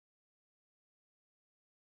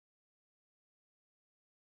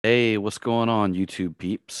Hey, what's going on, YouTube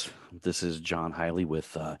peeps? This is John Hiley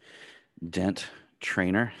with Dent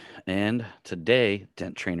Trainer, and today,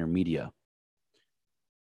 Dent Trainer Media.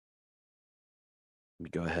 Let me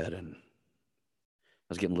go ahead and I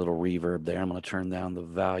was getting a little reverb there. I'm going to turn down the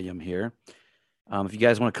volume here. If you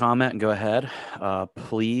guys want to comment and go ahead,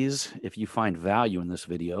 please, if you find value in this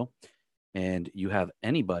video and you have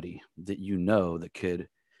anybody that you know that could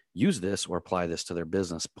use this or apply this to their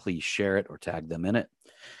business, please share it or tag them in it.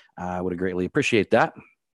 I would greatly appreciate that.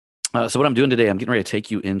 So what I'm doing today, I'm getting ready to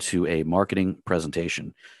take you into a marketing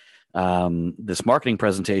presentation. This marketing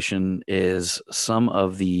presentation is some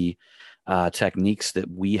of the techniques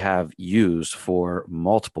that we have used for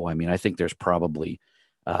multiple. I mean, I think there's probably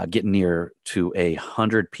getting near to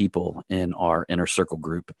 100 people in our inner circle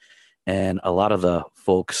group. And a lot of the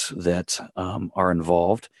folks that are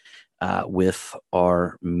involved with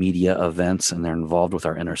our media events and they're involved with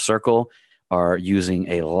our inner circle are using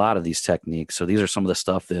a lot of these techniques. So these are some of the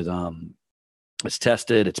stuff that it's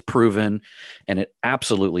tested, it's proven, and it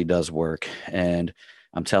absolutely does work. And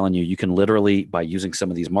I'm telling you, you can literally, by using some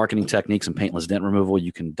of these marketing techniques and paintless dent removal,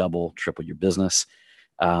 you can double, triple your business.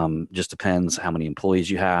 Just depends how many employees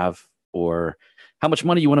you have or how much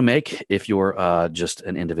money you want to make if you're just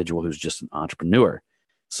an individual who's just an entrepreneur.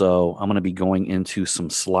 So I'm going to be going into some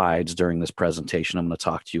slides during this presentation. I'm going to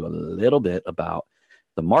talk to you a little bit about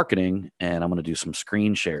the marketing, and I'm going to do some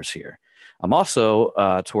screen shares here. I'm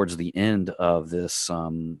also towards the end of this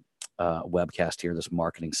webcast here, this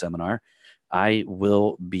marketing seminar, I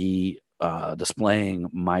will be displaying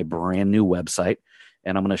my brand new website,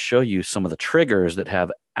 and I'm going to show you some of the triggers that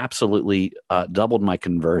have absolutely doubled my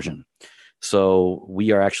conversion. So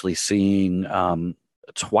we are actually seeing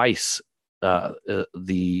twice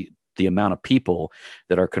the amount of people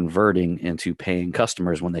that are converting into paying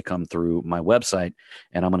customers when they come through my website.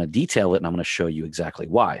 And I'm going to detail it and I'm going to show you exactly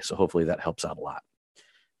why. So hopefully that helps out a lot.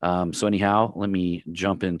 So anyhow, let me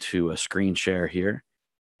jump into a screen share here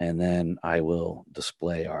and then I will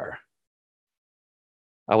display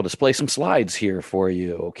some slides here for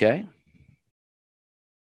you. Okay.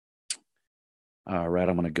 All right.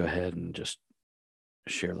 I'm going to go ahead and just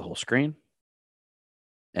share the whole screen.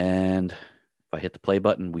 And if I hit the play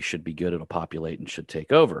button, we should be good. It'll populate and should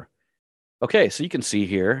take over. Okay, so you can see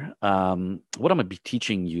here what I'm going to be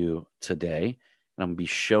teaching you today, and I'm going to be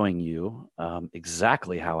showing you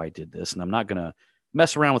exactly how I did this. And I'm not going to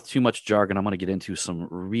mess around with too much jargon. I'm going to get into some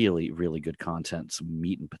really, really good content, some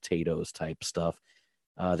meat and potatoes type stuff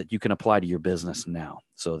that you can apply to your business now.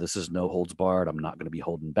 So this is no holds barred. I'm not going to be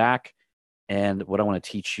holding back. And what I want to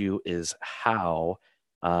teach you is how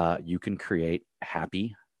you can create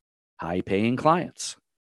happy, high-paying clients.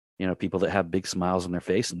 You know, people that have big smiles on their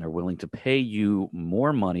face and they're willing to pay you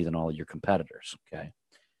more money than all of your competitors. Okay.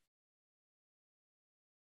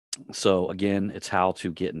 So again, it's how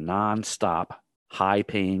to get nonstop,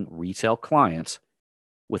 high-paying retail clients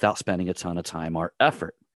without spending a ton of time or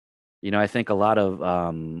effort. You know, I think a lot of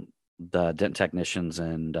the dent technicians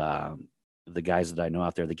and the guys that I know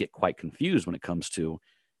out there, they get quite confused when it comes to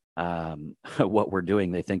what we're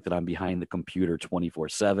doing. They think that I'm behind the computer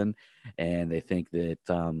 24/7, and they think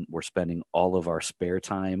that we're spending all of our spare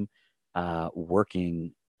time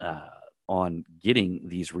working on getting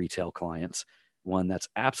these retail clients. One that's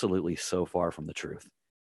absolutely so far from the truth.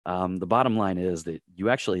 The bottom line is that you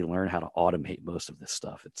actually learn how to automate most of this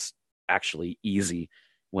stuff. It's actually easy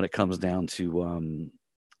when it comes down to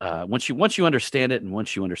once you understand it and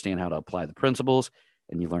once you understand how to apply the principles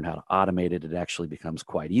and you learn how to automate it, it actually becomes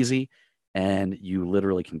quite easy. And you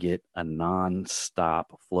literally can get a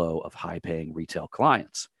non-stop flow of high-paying retail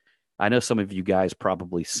clients. I know some of you guys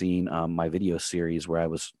probably seen my video series where I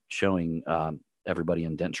was showing everybody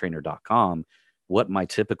in denttrainer.com what my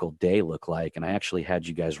typical day looked like. And I actually had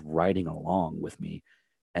you guys writing along with me.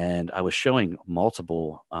 And I was showing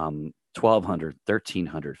multiple 1,200,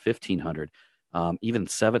 1,300, 1,500, even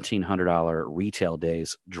 $1,700 retail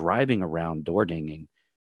days driving around door dinging.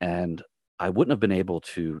 And I wouldn't have been able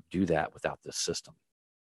to do that without this system.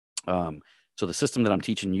 So the system that I'm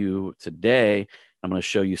teaching you today, I'm going to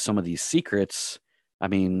show you some of these secrets. I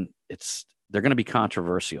mean, they're going to be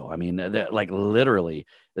controversial. I mean, like literally,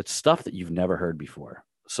 it's stuff that you've never heard before.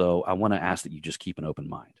 So I want to ask that you just keep an open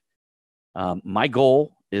mind. My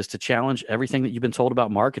goal is to challenge everything that you've been told about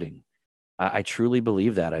marketing. I truly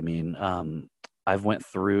believe that. I mean, I've went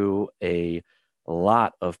through a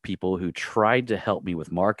lot of people who tried to help me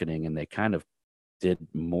with marketing, and they kind of did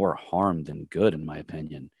more harm than good, in my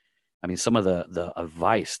opinion. I mean, some of the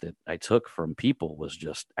advice that I took from people was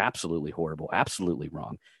just absolutely horrible, absolutely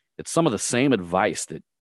wrong. It's some of the same advice that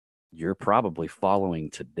you're probably following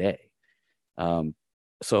today.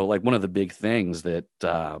 So like one of the big things that,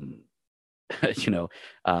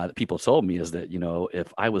 people told me is that,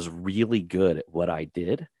 if I was really good at what I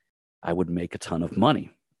did, I would make a ton of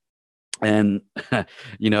money. And,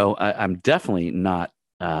 I'm definitely not,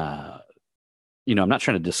 I'm not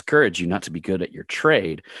trying to discourage you not to be good at your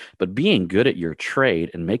trade, but being good at your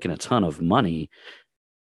trade and making a ton of money,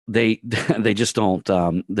 they, they just don't,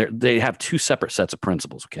 they have two separate sets of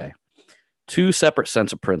principles. Okay. Two separate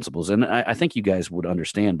sets of principles. And I think you guys would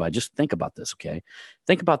understand by just think about this. Okay.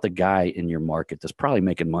 Think about the guy in your market that's probably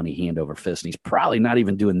making money hand over fist, and he's probably not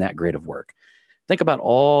even doing that great of work. Think about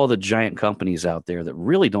all the giant companies out there that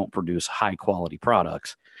really don't produce high quality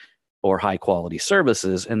products or high quality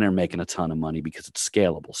services, and they're making a ton of money because it's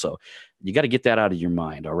scalable. So you got to get that out of your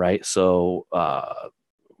mind. All right. So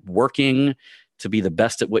working to be the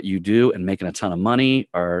best at what you do and making a ton of money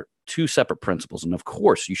are two separate principles. And of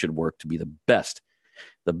course, you should work to be the best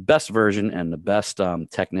version and the best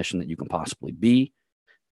technician that you can possibly be.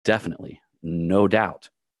 Definitely, no doubt.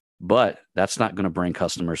 But that's not going to bring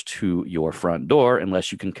customers to your front door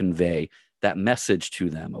unless you can convey that message to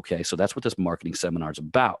them. Okay. So that's what this marketing seminar is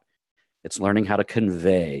about. It's learning how to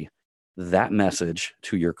convey that message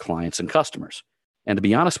to your clients and customers. And to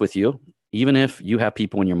be honest with you, even if you have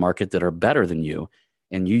people in your market that are better than you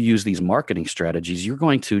and you use these marketing strategies, you're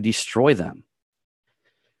going to destroy them.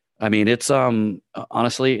 I mean, it's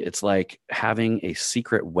honestly, it's like having a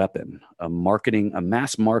secret weapon, a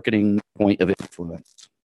mass marketing point of influence.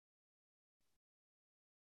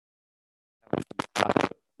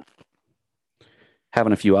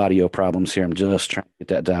 Having a few audio problems here. I'm just trying to get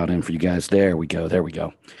that dialed in for you guys. There we go. There we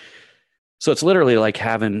go. So it's literally like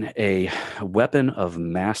having a weapon of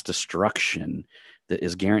mass destruction that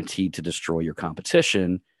is guaranteed to destroy your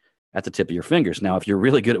competition at the tip of your fingers. Now, if you're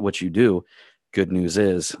really good at what you do, good news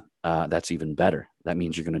is that's even better. That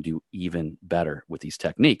means you're going to do even better with these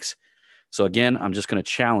techniques. So again, I'm just going to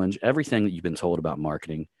challenge everything that you've been told about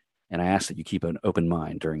marketing, and I ask that you keep an open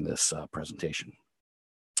mind during this presentation.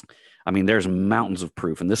 I mean, there's mountains of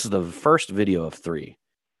proof, and this is the first video of 3.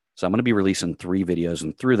 So I'm going to be releasing 3 videos,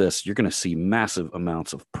 and through this, you're going to see massive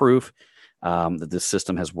amounts of proof that this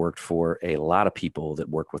system has worked for a lot of people that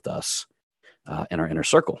work with us in our inner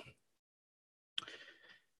circle.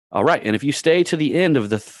 All right, and if you stay to the end of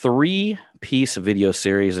the 3-piece video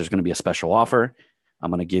series, there's going to be a special offer. I'm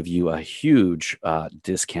going to give you a huge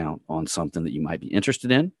discount on something that you might be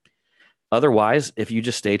interested in. Otherwise, if you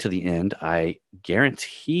just stay to the end, I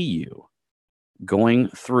guarantee you, going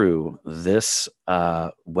through this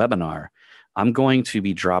webinar, I'm going to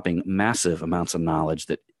be dropping massive amounts of knowledge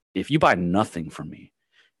that if you buy nothing from me,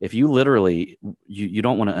 if you literally, you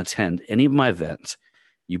don't want to attend any of my events,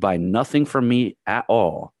 you buy nothing from me at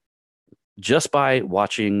all, just by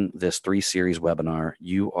watching this 3-series webinar,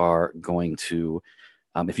 you are going to,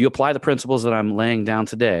 if you apply the principles that I'm laying down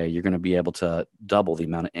today, you're going to be able to double the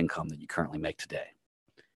amount of income that you currently make today.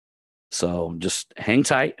 So just hang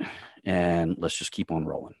tight and let's just keep on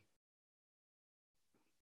rolling.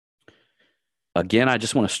 Again, I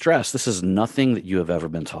just want to stress, this is nothing that you have ever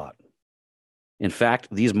been taught. In fact,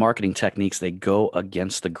 these marketing techniques, they go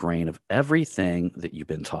against the grain of everything that you've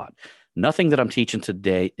been taught. Nothing that I'm teaching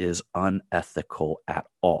today is unethical at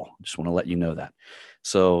all. Just want to let you know that.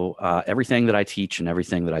 So everything that I teach and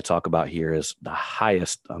everything that I talk about here is the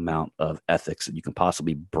highest amount of ethics that you can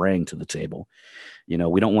possibly bring to the table.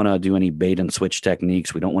 We don't want to do any bait and switch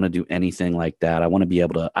techniques. We don't want to do anything like that. I want to be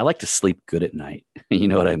able to, I like to sleep good at night. You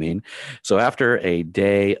know what I mean? So after a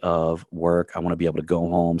day of work, I want to be able to go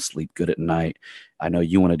home, sleep good at night. I know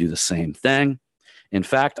you want to do the same thing. In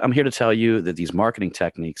fact, I'm here to tell you that these marketing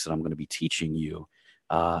techniques that I'm going to be teaching you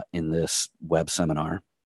in this web seminar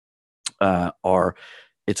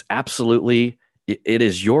it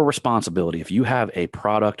is your responsibility. If you have a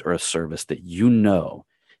product or a service that you know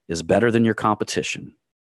is better than your competition,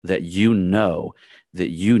 that you know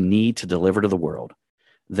that you need to deliver to the world,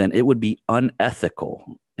 then it would be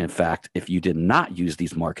unethical, in fact, if you did not use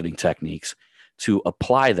these marketing techniques to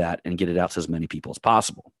apply that and get it out to as many people as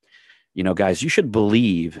possible. Guys, you should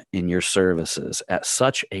believe in your services at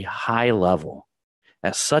such a high level,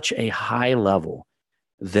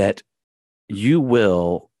 that you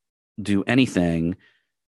will do anything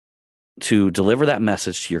to deliver that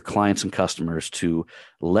message to your clients and customers, to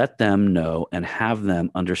let them know and have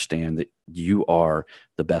them understand that you are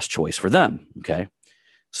the best choice for them. Okay.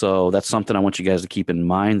 So that's something I want you guys to keep in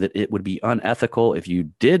mind, that it would be unethical if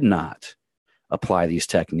you did not apply these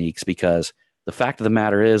techniques, because the fact of the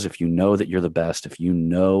matter is, if you know that you're the best, if you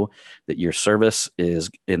know that your service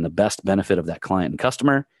is in the best benefit of that client and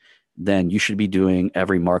customer, then you should be doing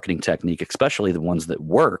every marketing technique, especially the ones that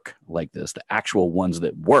work like this, the actual ones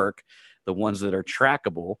that work, the ones that are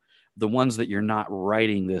trackable, the ones that you're not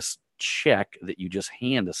writing this check that you just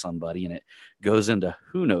hand to somebody and it goes into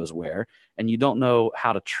who knows where, and you don't know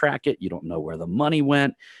how to track it. You don't know where the money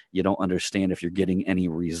went. You don't understand if you're getting any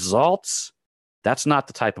results. That's not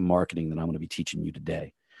the type of marketing that I'm going to be teaching you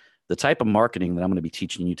today. The type of marketing that I'm going to be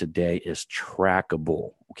teaching you today is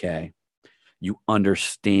trackable. Okay. You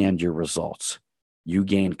understand your results. You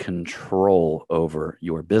gain control over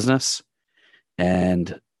your business,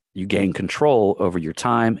 and you gain control over your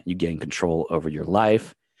time. You gain control over your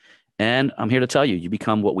life. And I'm here to tell you, you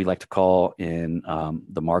become what we like to call in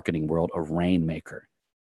the marketing world a rainmaker.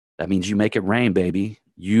 That means you make it rain, baby.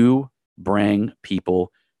 You bring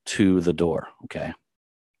people to the door. Okay.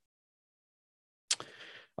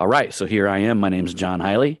 All right. So here I am. My name's John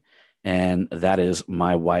Hiley. And that is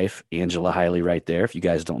my wife, Angela Hiley, right there. If you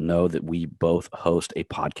guys don't know, that we both host a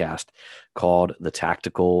podcast called the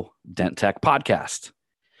Tactical Dent Tech Podcast.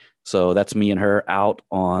 So that's me and her out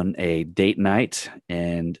on a date night,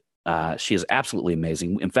 and she is absolutely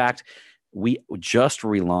amazing. In fact, we're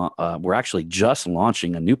actually just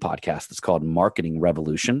launching a new podcast that's called Marketing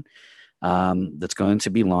Revolution. That's going to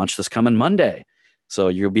be launched this coming Monday. So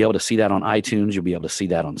you'll be able to see that on iTunes. You'll be able to see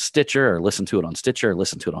that on Stitcher, or listen to it on Stitcher, or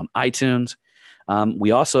listen to it on iTunes.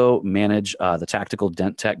 We also manage the Tactical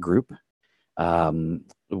Dent Tech group,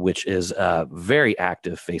 which is a very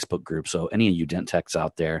active Facebook group. So any of you dent techs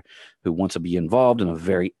out there who want to be involved in a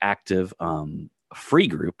very active free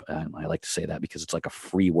group, and I like to say that because it's like a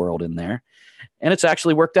free world in there, and it's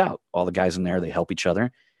actually worked out. All the guys in there, they help each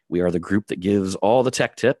other. We are the group that gives all the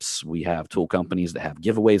tech tips. We have tool companies that have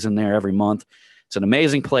giveaways in there every month. It's an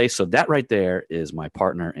amazing place. So that right there is my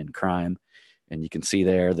partner in crime. And you can see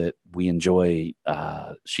there that we enjoy,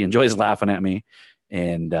 she enjoys laughing at me.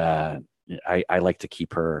 And I like to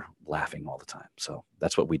keep her laughing all the time. So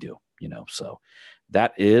that's what we do, you know. So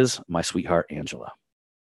that is my sweetheart, Angela.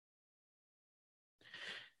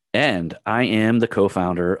 And I am the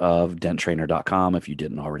co-founder of denttrainer.com. If you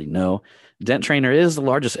didn't already know, Dent Trainer is the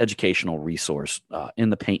largest educational resource in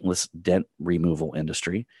the paintless dent removal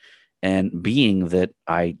industry. And being that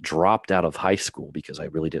I dropped out of high school because I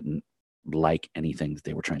really didn't like anything that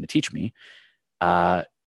they were trying to teach me,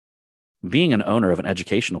 being an owner of an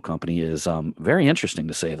educational company is very interesting,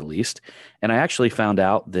 to say the least. And I actually found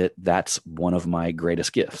out that that's one of my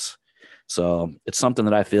greatest gifts. So it's something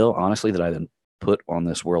that I feel, honestly, that I've been put on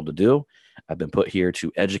this world to do. I've been put here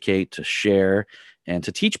to educate, to share, and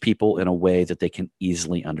to teach people in a way that they can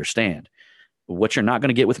easily understand. What you're not going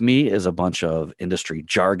to get with me is a bunch of industry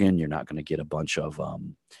jargon. You're not going to get a bunch of,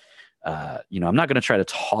 I'm not going to try to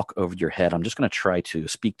talk over your head. I'm just going to try to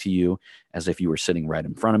speak to you as if you were sitting right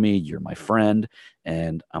in front of me. You're my friend,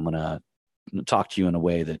 and I'm going to talk to you in a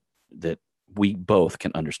way that we both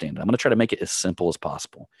can understand. I'm going to try to make it as simple as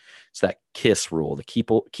possible. It's that KISS rule, the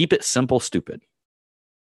keep it simple, stupid.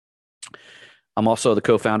 I'm also the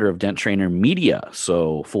co-founder of Dent Trainer Media.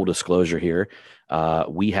 So full disclosure here,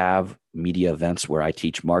 we have media events where I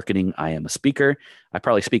teach marketing. I am a speaker. I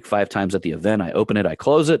probably speak 5 times at the event. I open it, I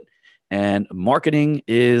close it. And marketing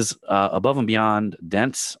is above and beyond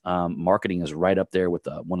Dent's. Marketing is right up there with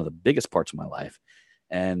one of the biggest parts of my life.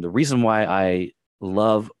 And the reason why I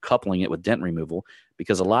love coupling it with dent removal,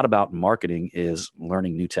 because a lot about marketing is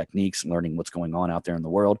learning new techniques, learning what's going on out there in the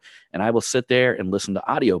world. And I will sit there and listen to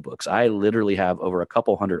audiobooks. I literally have over a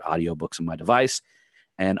couple hundred audiobooks in my device,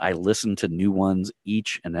 and I listen to new ones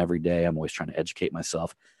each and every day. I'm always trying to educate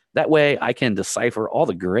myself. That way I can decipher all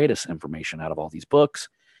the greatest information out of all these books,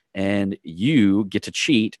 and you get to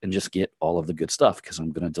cheat and just get all of the good stuff because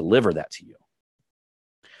I'm going to deliver that to you.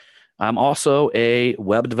 I'm also a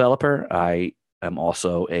web developer. I am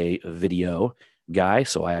also a video guy.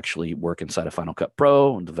 So I actually work inside of Final Cut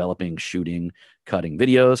Pro, developing, shooting, cutting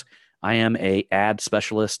videos. I am a ad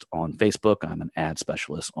specialist on Facebook. I'm an ad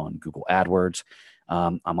specialist on Google AdWords.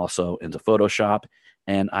 I'm also into Photoshop,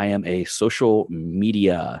 and I am a social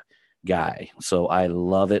media guy. So I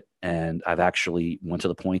love it. And I've actually went to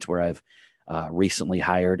the point where I've recently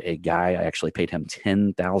hired a guy. I actually paid him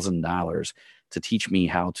 $10,000 to teach me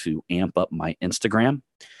how to amp up my Instagram.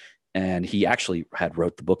 And he actually had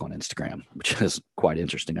wrote the book on Instagram, which is quite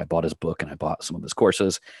interesting. I bought his book and I bought some of his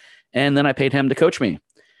courses, and then I paid him to coach me.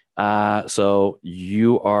 So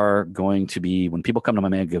you are going to be, when people come to my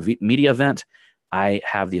media event, I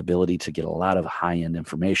have the ability to get a lot of high-end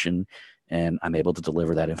information, and I'm able to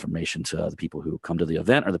deliver that information to the people who come to the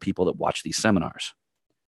event or the people that watch these seminars.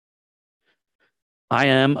 I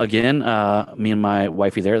am, again, me and my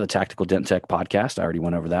wifey there, the Tactical Dent Tech podcast. I already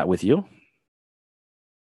went over that with you.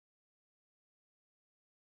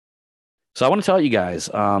 So I want to tell you guys,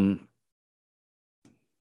 let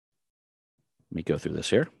me go through this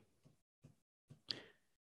here.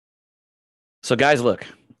 So guys, look,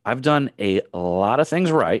 I've done a lot of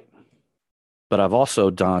things right, but I've also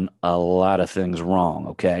done a lot of things wrong.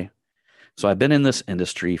 Okay. So I've been in this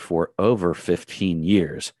industry for over 15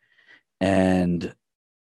 years. And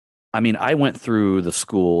I mean, I went through the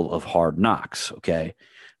school of hard knocks. Okay.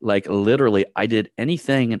 Like literally, I did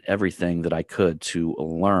anything and everything that I could to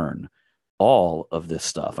learn all of this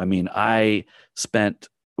stuff. I mean, I spent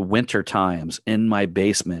winter times in my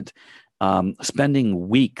basement, spending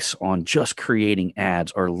weeks on just creating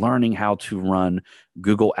ads or learning how to run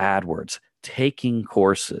Google AdWords, taking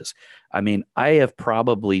courses. I mean, I have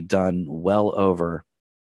probably done well over,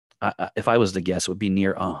 if I was to guess, it would be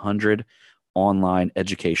near 100 online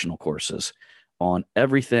educational courses on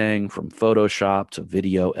everything from Photoshop to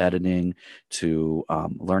video editing to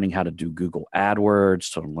learning how to do Google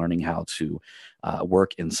AdWords to learning how to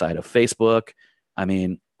work inside of Facebook. I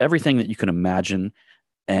mean, everything that you can imagine.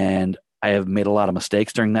 And I have made a lot of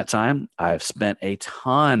mistakes during that time. I've spent a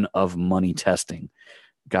ton of money testing,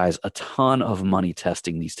 guys, a ton of money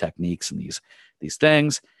testing these techniques and these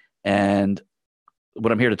things. And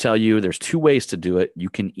what I'm here to tell you, there's two ways to do it. You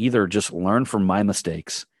can either just learn from my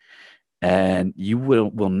mistakes and you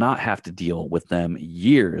will not have to deal with them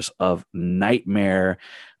years of nightmare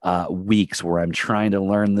weeks where I'm trying to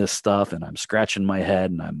learn this stuff and I'm scratching my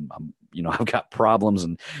head and I'm I've got problems,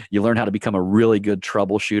 and you learn how to become a really good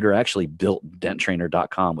troubleshooter. I actually built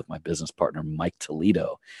denttrainer.com with my business partner, Mike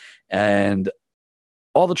Toledo. And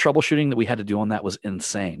all the troubleshooting that we had to do on that was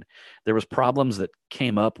insane. There was problems that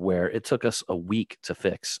came up where it took us a week to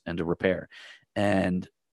fix and to repair. And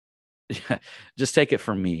just take it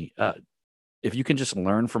from me. If you can just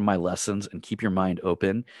learn from my lessons and keep your mind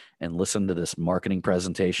open and listen to this marketing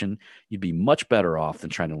presentation, you'd be much better off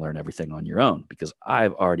than trying to learn everything on your own, because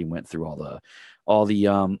I've already went through all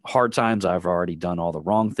the hard times. I've already done all the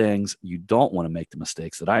wrong things. You don't want to make the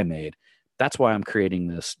mistakes that I made. That's why I'm creating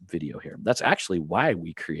this video here. That's actually why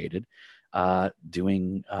we created we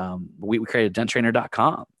created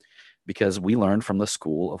denttrainer.com, because we learned from the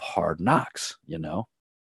school of hard knocks,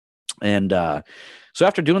 And so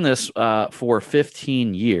after doing this for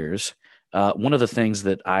 15 years, one of the things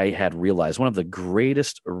that I had realized, one of the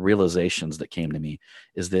greatest realizations that came to me,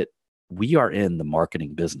 is that we are in the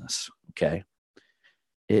marketing business. Okay.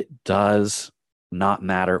 It does not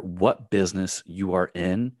matter what business you are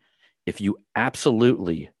in. If you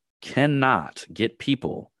absolutely cannot get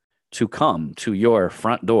people to come to your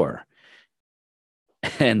front door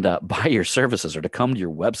and buy your services, or to come to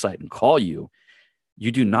your website and call you,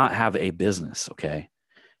 you do not have a business. Okay.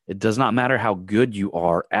 It does not matter how good you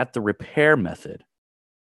are at the repair method.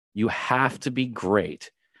 You have to be great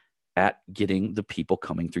at getting the people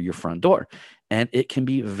coming through your front door. And it can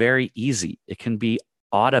be very easy. It can be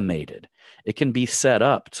automated. It can be set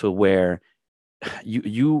up to where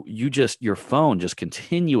your phone just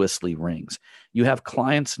continuously rings. You have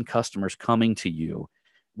clients and customers coming to you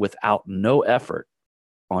without no effort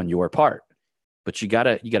on your part. But you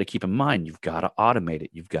gotta keep in mind, you've got to automate it.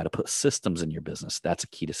 You've got to put systems in your business. That's a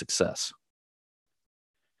key to success.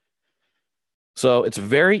 So it's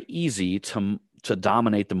very easy to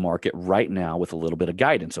dominate the market right now with a little bit of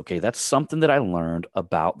guidance. Okay, that's something that I learned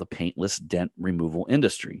about the paintless dent removal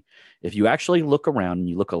industry. If you actually look around and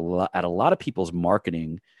you look at a lot of people's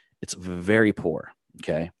marketing, it's very poor.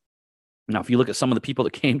 Okay, now if you look at some of the people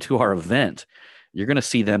that came to our event, you're going to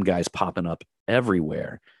see them guys popping up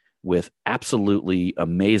everywhere with absolutely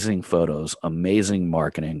amazing photos, amazing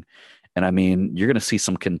marketing. And I mean, you're going to see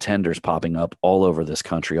some contenders popping up all over this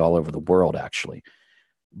country, all over the world, actually.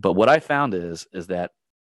 But what I found is that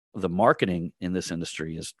the marketing in this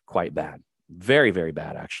industry is quite bad, very, very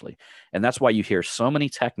bad, actually. And that's why you hear so many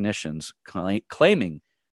technicians claiming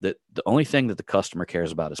that the only thing that the customer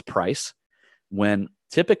cares about is price, when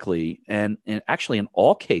typically, and actually in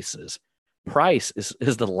all cases, price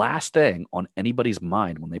is the last thing on anybody's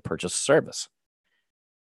mind when they purchase a service.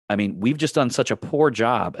 I mean, we've just done such a poor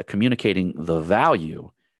job at communicating the value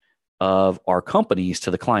of our companies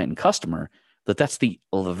to the client and customer that's the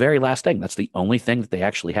very last thing. That's the only thing that they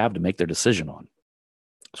actually have to make their decision on.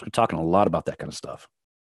 So we're talking a lot about that kind of stuff.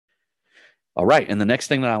 All right. And the next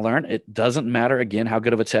thing that I learned, it doesn't matter, again, how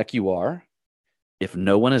good of a tech you are. If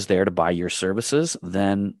no one is there to buy your services,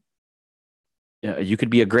 then you could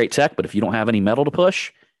be a great tech, but if you don't have any metal to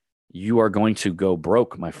push, you are going to go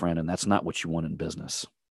broke, my friend. And that's not what you want in business.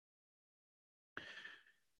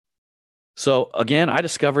 So again, I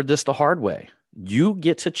discovered this the hard way. You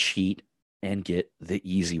get to cheat and get the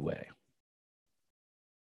easy way.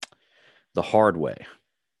 The hard way.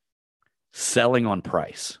 selling on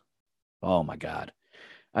price. Oh my God.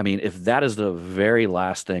 I mean, if that is the very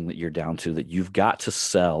last thing that you're down to, that you've got to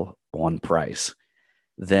sell on price,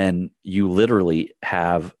 then you literally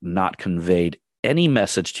have not conveyed any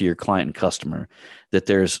message to your client and customer that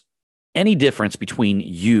there's any difference between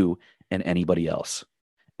you and anybody else.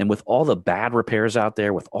 And with all the bad repairs out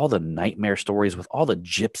there, with all the nightmare stories, with all the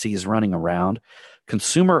gypsies running around,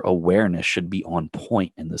 consumer awareness should be on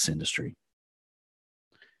point in this industry.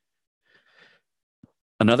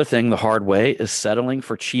 Another thing the hard way is settling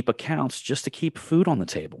for cheap accounts just to keep food on the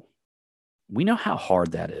table. We know how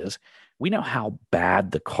hard that is. We know how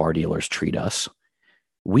bad the car dealers treat us.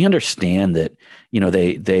 We understand that,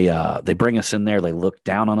 they bring us in there. They look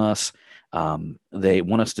down on us. They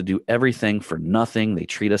want us to do everything for nothing. They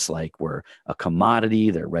treat us like we're a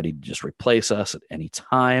commodity. They're ready to just replace us at any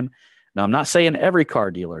time. Now, I'm not saying every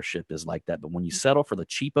car dealership is like that, but when you settle for the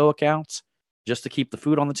cheapo accounts just to keep the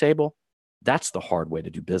food on the table, that's the hard way to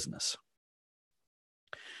do business.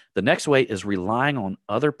 The next way is relying on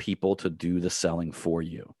other people to do the selling for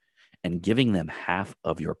you and giving them half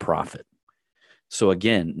of your profit. So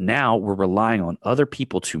again, now we're relying on other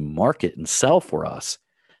people to market and sell for us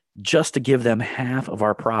just to give them half of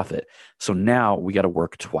our profit. So now we got to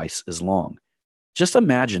work twice as long. Just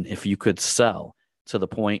imagine if you could sell to the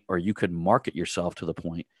point, or you could market yourself to the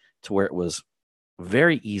point to where it was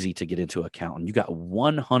very easy to get into an account and you got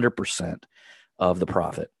 100% of the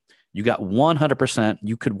profit. You got 100%.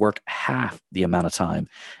 You could work half the amount of time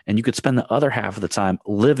and you could spend the other half of the time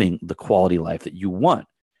living the quality life that you want.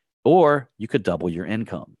 Or you could double your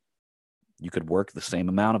income. You could work the same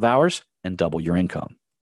amount of hours and double your income.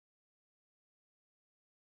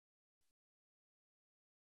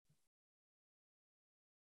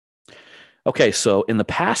 Okay, so in the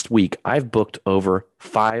past week, I've booked over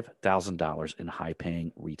 $5,000 in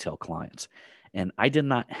high-paying retail clients, and I did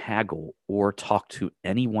not haggle or talk to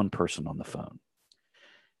any one person on the phone.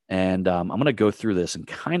 And I'm going to go through this and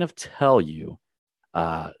kind of tell you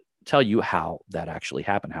how that actually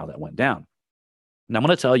happened, how that went down. And I'm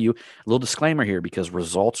going to tell you a little disclaimer here because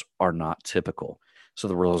results are not typical. So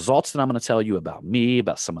the results that I'm going to tell you about me,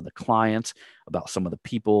 about some of the clients, about some of the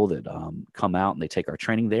people that come out and they take our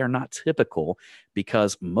training, they are not typical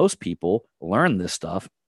because most people learn this stuff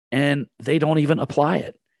and they don't even apply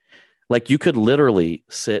it. Like you could literally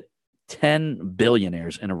sit 10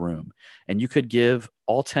 billionaires in a room and you could give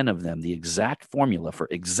all 10 of them the exact formula for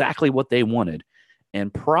exactly what they wanted.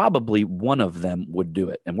 And probably one of them would do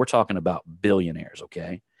it. And we're talking about billionaires,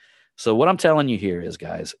 okay? So what I'm telling you here is,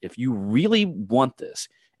 guys, if you really want this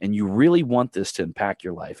and you really want this to impact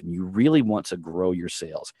your life and you really want to grow your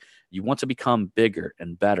sales, you want to become bigger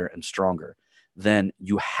and better and stronger, then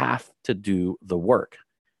you have to do the work.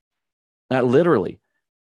 Now, literally,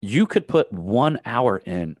 you could put 1 hour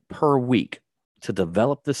in per week to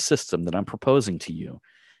develop this system that I'm proposing to you,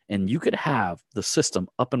 and you could have the system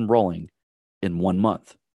up and rolling in 1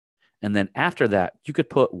 month. And then after that, you could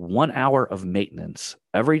put 1 hour of maintenance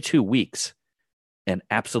every 2 weeks and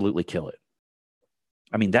absolutely kill it.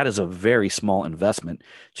 I mean, that is a very small investment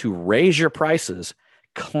to raise your prices,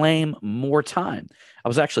 claim more time. I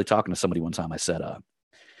was actually talking to somebody one time. I said,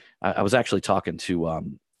 I was actually talking to,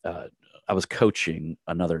 I was coaching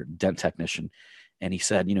another dent technician. And he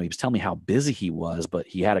said, he was telling me how busy he was, but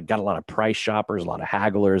he got a lot of price shoppers, a lot of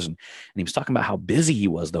hagglers. And he was talking about how busy he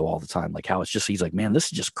was, though, all the time. Like how he's like, man, this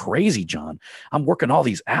is just crazy, John. I'm working all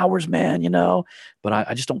these hours, man, but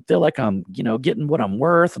I just don't feel like I'm, getting what I'm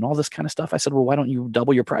worth and all this kind of stuff. I said, well, why don't you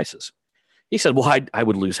double your prices? He said, well, I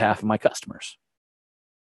would lose half of my customers.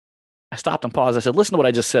 I stopped and paused. I said, listen to what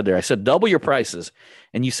I just said there. I said, double your prices.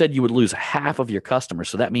 And you said you would lose half of your customers.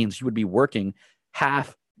 So that means you would be working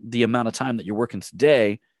half the amount of time that you're working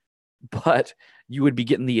today, but you would be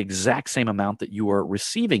getting the exact same amount that you are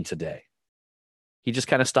receiving today. He just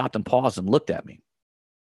kind of stopped and paused and looked at me.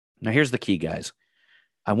 Now, here's the key, guys.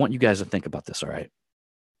 I want you guys to think about this, all right?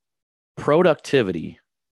 Productivity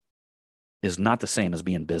is not the same as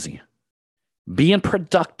being busy. Being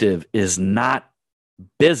productive is not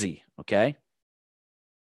busy, okay?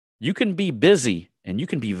 You can be busy and you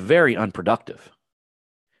can be very unproductive.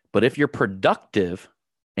 But if you're productive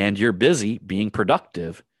and you're busy being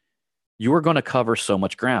productive, you are going to cover so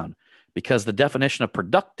much ground because the definition of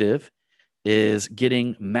productive is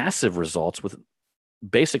getting massive results with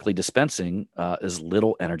basically dispensing as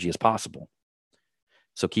little energy as possible.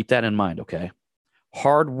 So keep that in mind, okay?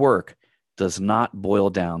 Hard work does not boil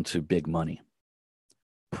down to big money.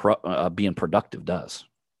 Being productive does.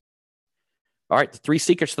 All right, the 3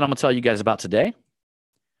 secrets that I'm going to tell you guys about today.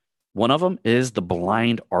 One of them is the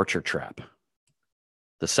blind archer trap.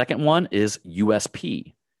 The second one is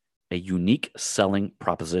USP, a unique selling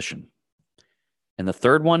proposition. And the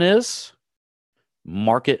third one is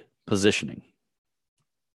market positioning.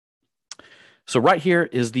 So right here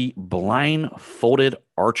is the blindfolded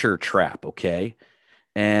archer trap, okay?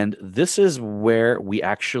 And this is where we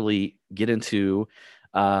actually get into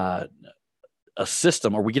a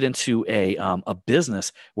system, or we get into a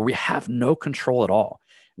business where we have no control at all.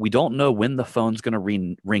 We don't know when the phone's going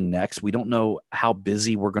to ring next. We don't know how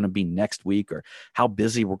busy we're going to be next week or how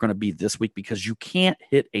busy we're going to be this week, because you can't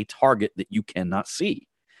hit a target that you cannot see.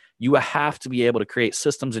 You have to be able to create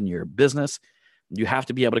systems in your business. You have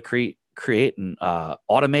to be able to create and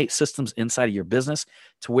automate systems inside of your business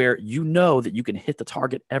to where you know that you can hit the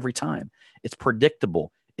target every time. It's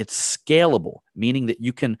predictable. It's scalable, meaning that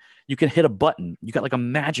you can hit a button. You got like a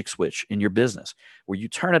magic switch in your business where you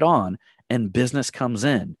turn it on and business comes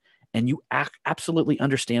in, and you absolutely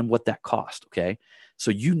understand what that cost. Okay. So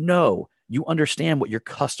you understand what your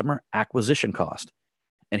customer acquisition cost.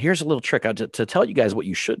 And here's a little trick to tell you guys what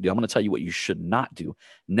you should do. I'm going to tell you what you should not do.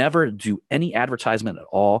 Never do any advertisement at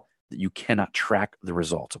all that you cannot track the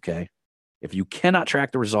results. Okay. If you cannot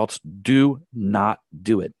track the results, do not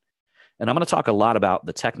do it. And I'm going to talk a lot about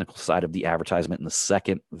the technical side of the advertisement in the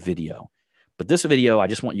second video. But this video, I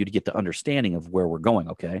just want you to get the understanding of where we're going,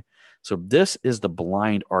 okay? So this is the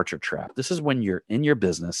blind archer trap. This is when you're in your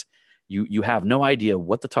business, you have no idea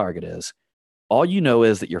what the target is. All you know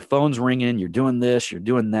is that your phone's ringing, you're doing this, you're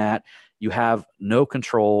doing that. You have no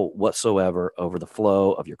control whatsoever over the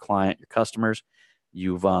flow of your client, your customers.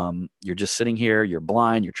 You're just sitting here, you're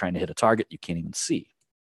blind, you're trying to hit a target you can't even see.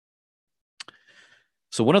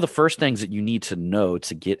 So one of the first things that you need to know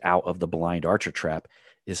to get out of the blind archer trap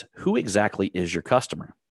is who exactly is your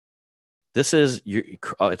customer. This is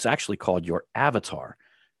it's actually called your avatar.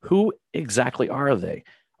 Who exactly are they?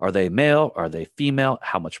 Are they male? Are they female?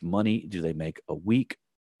 How much money do they make a week,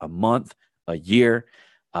 a month, a year?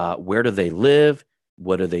 Where do they live?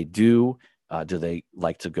 What do they do? Do they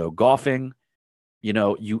like to go golfing?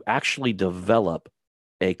 You actually develop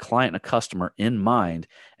a client and a customer in mind.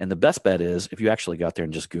 And the best bet is if you actually go out there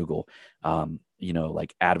and just Google,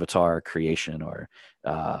 like avatar creation or,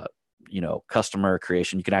 customer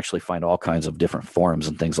creation, you can actually find all kinds of different forums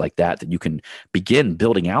and things like that you can begin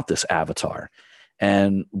building out this avatar.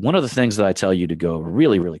 And one of the things that I tell you to go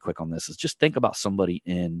really, really quick on this is just think about somebody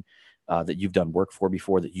that you've done work for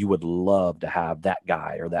before that you would love to have that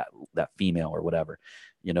guy or that female or whatever.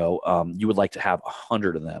 You would like to have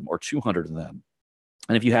 100 of them or 200 of them.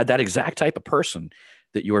 And if you had that exact type of person,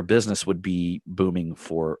 that your business would be booming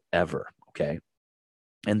forever. Okay.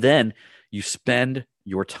 And then you spend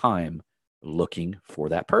your time looking for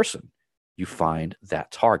that person. You find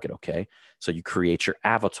that target. Okay. So you create your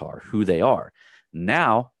avatar, who they are.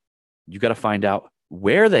 Now you got to find out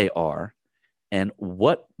where they are and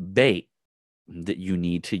what bait that you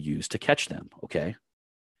need to use to catch them. Okay.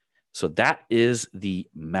 So that is the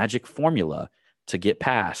magic formula to get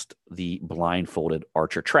past the blindfolded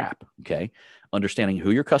archer trap. Okay. Understanding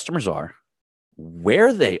who your customers are,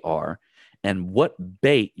 where they are, and what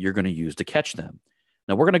bait you're going to use to catch them.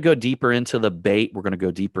 Now, we're going to go deeper into the bait. We're going to go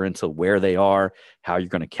deeper into where they are, how you're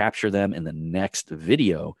going to capture them in the next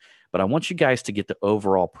video. But I want you guys to get the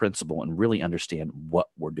overall principle and really understand what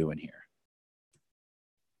we're doing here.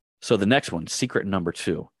 So the next one, secret number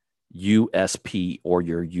 2, USP, or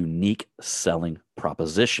your unique selling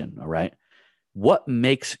proposition. All right. What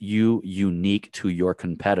makes you unique to your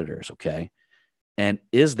competitors? Okay. And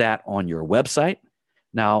is that on your website?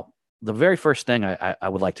 Now, the very first thing I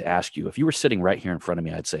would like to ask you, if you were sitting right here in front of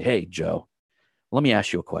me, I'd say, hey, Joe, let me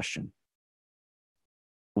ask you a question.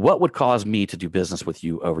 What would cause me to do business with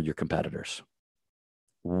you over your competitors?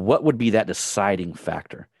 What would be that deciding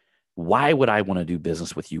factor? Why would I want to do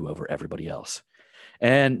business with you over everybody else?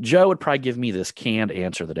 And Joe would probably give me this canned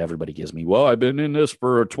answer that everybody gives me. Well, I've been in this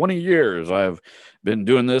for 20 years. I've been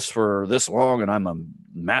doing this for this long, and I'm a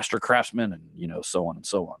master craftsman, and so on and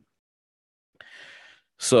so on.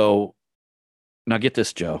 So now get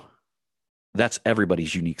this, Joe. That's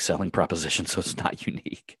everybody's unique selling proposition, so it's not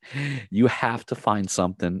unique. You have to find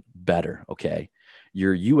something better, okay?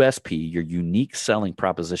 Your USP, your unique selling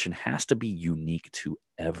proposition, has to be unique to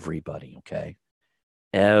everybody, okay?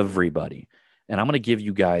 Everybody. And I'm going to give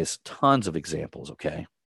you guys tons of examples, okay?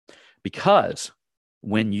 Because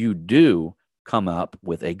when you do come up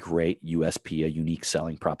with a great USP, a unique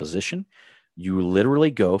selling proposition, you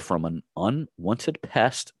literally go from an unwanted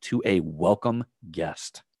pest to a welcome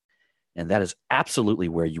guest. And that is absolutely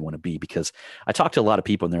where you want to be, because I talk to a lot of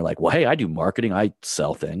people and they're like, well, hey, I do marketing. I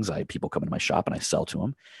sell things. People come into my shop and I sell to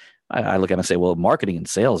them. I look at it and say, well, marketing and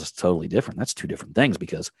sales is totally different. That's two different things,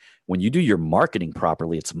 because when you do your marketing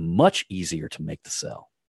properly, it's much easier to make the sale.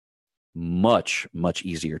 Much, much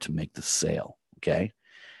easier to make the sale. Okay.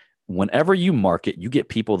 Whenever you market, you get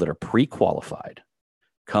people that are pre-qualified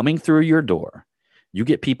coming through your door. You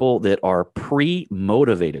get people that are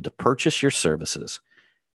pre-motivated to purchase your services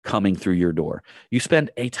coming through your door. You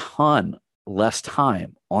spend a ton less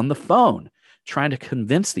time on the phone trying to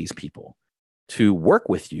convince these people to work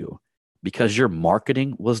with you because your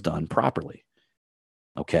marketing was done properly.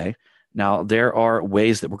 Okay. Now, there are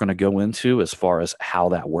ways that we're going to go into as far as how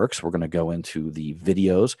that works. We're going to go into the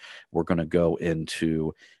videos. We're going to go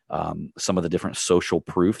into some of the different social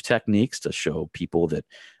proof techniques to show people that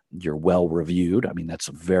you're well reviewed. I mean, that's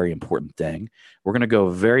a very important thing. We're going to go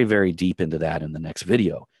very, very deep into that in the next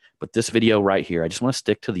video. But this video right here, I just want to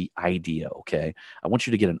stick to the idea, okay? I want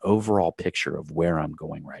you to get an overall picture of where I'm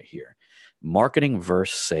going right here. Marketing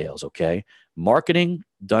versus sales, okay? Marketing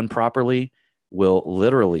done properly will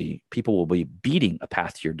literally, people will be beating a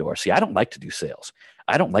path to your door. See, I don't like to do sales.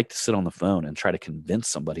 I don't like to sit on the phone and try to convince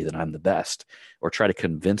somebody that I'm the best or try to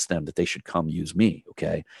convince them that they should come use me,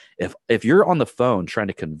 okay? If you're on the phone trying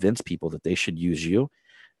to convince people that they should use you,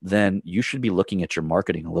 then you should be looking at your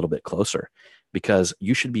marketing a little bit closer, because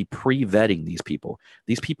you should be pre-vetting these people.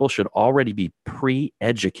 These people should already be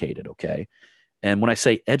pre-educated, okay? And when I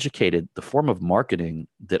say educated, the form of marketing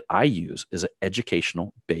that I use is an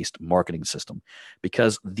educational based marketing system,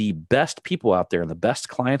 because the best people out there and the best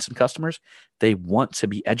clients and customers, they want to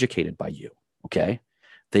be educated by you. Okay.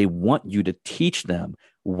 They want you to teach them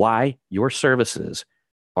why your services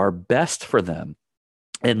are best for them.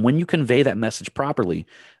 And when you convey that message properly,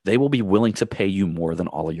 they will be willing to pay you more than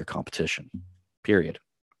all of your competition, period.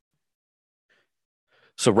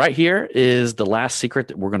 So right here is the last secret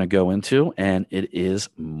that we're going to go into, and it is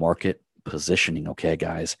market positioning. Okay,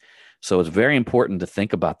 guys. So it's very important to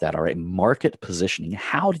think about that. All right. Market positioning.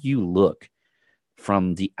 How do you look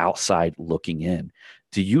from the outside looking in?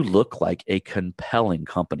 Do you look like a compelling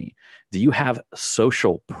company? Do you have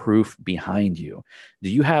social proof behind you?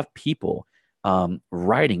 Do you have people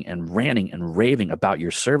writing and ranting and raving about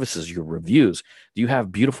your services, your reviews? Do you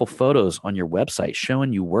have beautiful photos on your website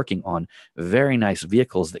showing you working on very nice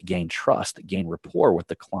vehicles that gain trust, that gain rapport with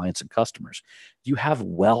the clients and customers? Do you have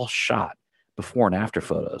well shot before and after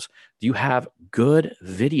photos? Do you have good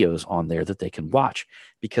videos on there that they can watch?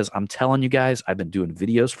 Because I'm telling you guys, I've been doing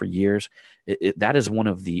videos for years. That is one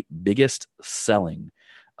of the biggest selling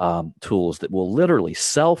tools that will literally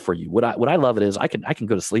sell for you. What I love it is I can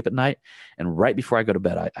go to sleep at night, and right before I go to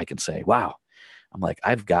bed, I can say, wow, I'm like,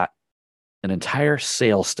 I've got an entire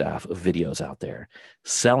sales staff of videos out there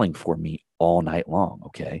selling for me all night long.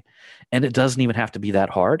 Okay. And it doesn't even have to be that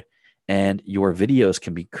hard. And your videos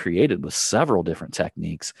can be created with several different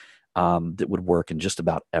techniques that would work in just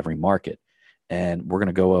about every market. And we're going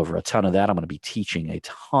to go over a ton of that. I'm going to be teaching a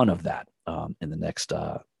ton of that in the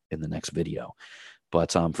next video.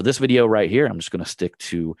 But for this video right here, I'm just going to stick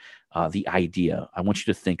to the idea. I want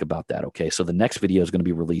you to think about that, okay? So the next video is going to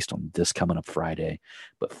be released on this coming up Friday.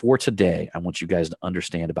 But for today, I want you guys to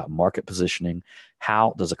understand about market positioning.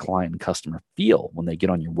 How does a client and customer feel when they get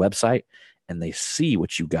on your website and they see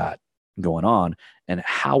what you got going on? And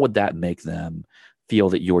how would that make them feel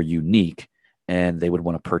that you're unique and they would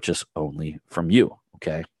want to purchase only from you,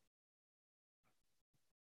 okay?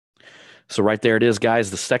 So right there it is, guys.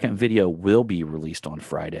 The second video will be released on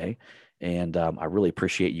Friday. And I really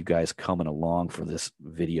appreciate you guys coming along for this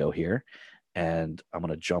video here. And I'm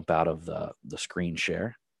going to jump out of the screen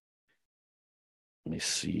share. Let me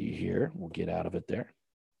see here. We'll get out of it there.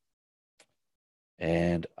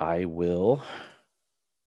 And I will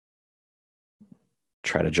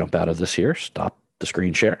try to jump out of this here. Stop the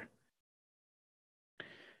screen share.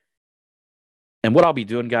 And what I'll be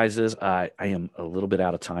doing, guys, is I am a little bit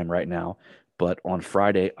out of time right now, but on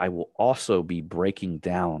Friday, I will also be breaking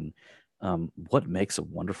down what makes a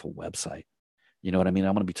wonderful website. You know what I mean?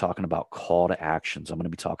 I'm going to be talking about call to actions. I'm going to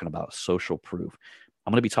be talking about social proof.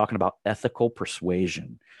 I'm going to be talking about ethical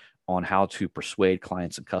persuasion on how to persuade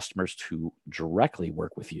clients and customers to directly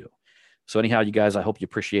work with you. So anyhow, you guys, I hope you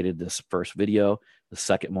appreciated this first video. The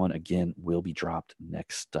second one, again, will be dropped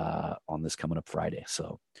next on this coming up Friday.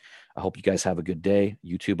 So I hope you guys have a good day,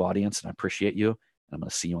 YouTube audience, and I appreciate you. And I'm going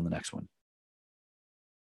to see you on the next one.